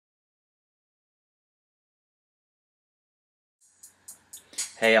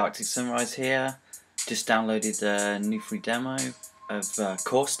Hey, Arctic Sunrise here. Just downloaded a new free demo of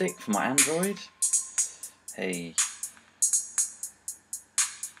Caustic for my Android. Hey.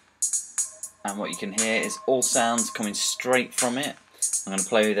 And what you can hear is all sounds coming straight from it. I'm going to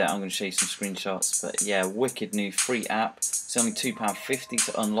play with it, I'm going to show you some screenshots. But yeah, wicked new free app. It's only £2.50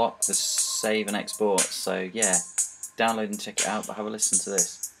 to unlock the save and export. So yeah, download and check it out, but have a listen to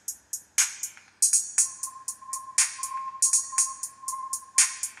this.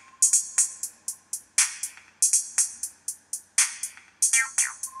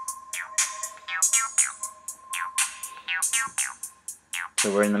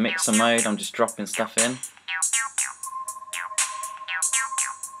 So we're in the mixer mode, I'm just dropping stuff in.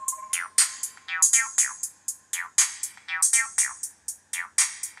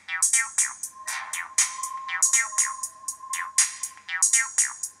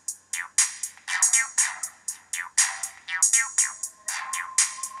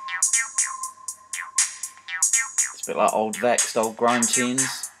 It's a bit like old Vexed, old grime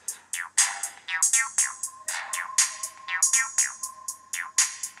tunes.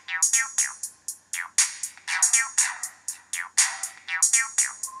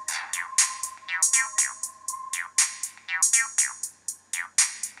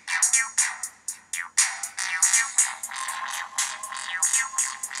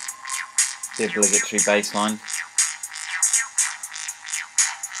 The obligatory bass line.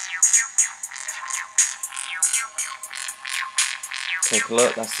 Take a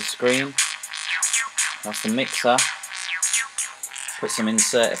look, that's the screen. That's the mixer. Put some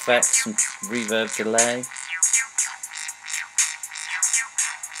insert effects, some reverb delay.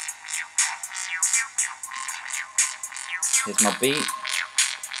 Here's my beat.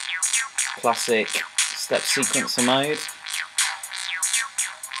 Classic step sequencer mode.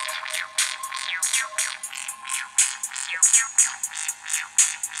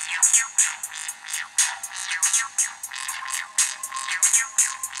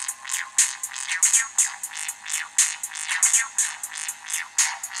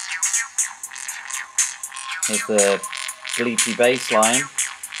 Here's the bleepy bass line.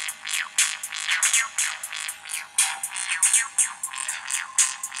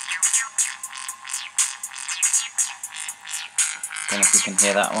 Don't know if you can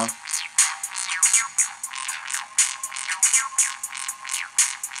hear that one.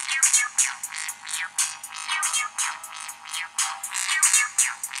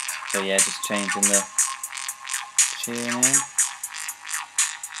 So yeah, just changing the tuning,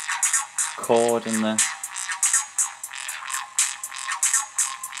 chord and the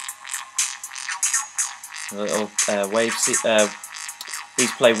little wave.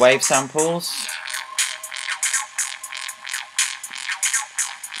 These play wave samples.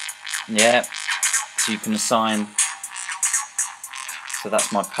 Yeah, so you can assign. So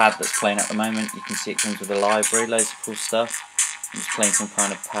that's my pad that's playing at the moment. You can see it comes with a library, loads of cool stuff. I'm just playing some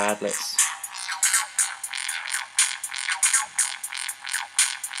kind of pad. Let's.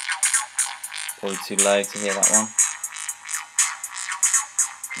 Probably too low to hear that one.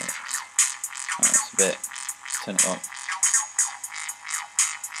 That's a bit. Turn it up.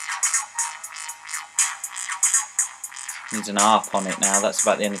 Needs an ARP on it now. That's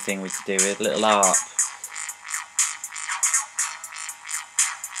about the only thing we could do with. Little ARP.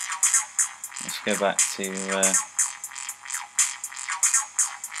 Let's go back to.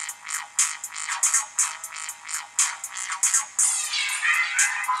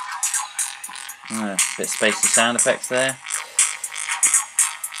 A bit spacey sound effects there.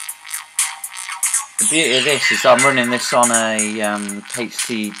 The beauty of this is I'm running this on a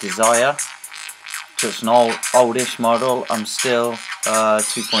HT Desire, so it's an oldish model. I'm still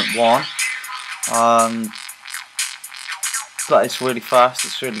 2.1, but it's really fast.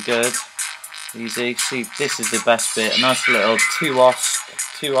 It's really good, easy. See, this is the best bit. A nice little two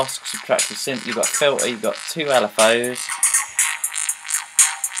OSC subtractive synth. You've got a filter. You've got two LFOs.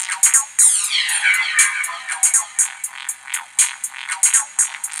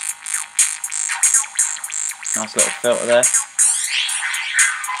 Nice little filter there.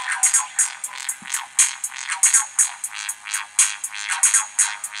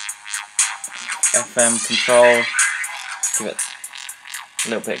 FM control, give it a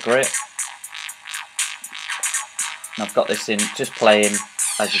little bit of grit. And I've got this in, just playing,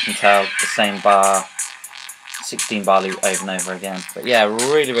 as you can tell, the same bar, 16 bar loop over and over again. But yeah,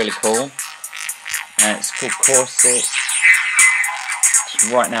 really cool. And it's called Caustic.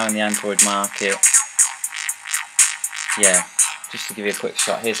 It's right now in the Android market. Yeah, just to give you a quick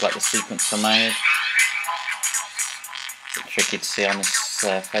shot, here's like the sequencer mode. A bit tricky to see on this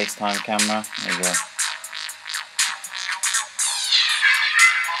FaceTime camera. There you go.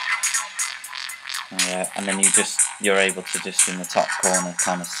 Yeah, and then you're able to just in the top corner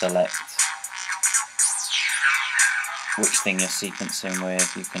kind of select which thing you're sequencing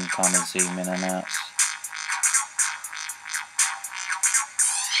with. You can kind of zoom in and out.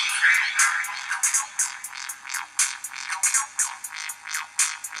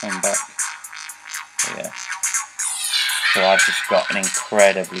 Come back. So, yeah. So I've just got an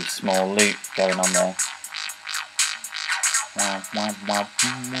incredibly small loop going on there.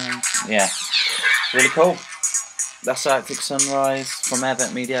 Yeah, really cool. That's Arctic Sunrise from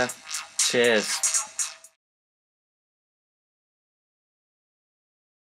Airvent Media. Cheers.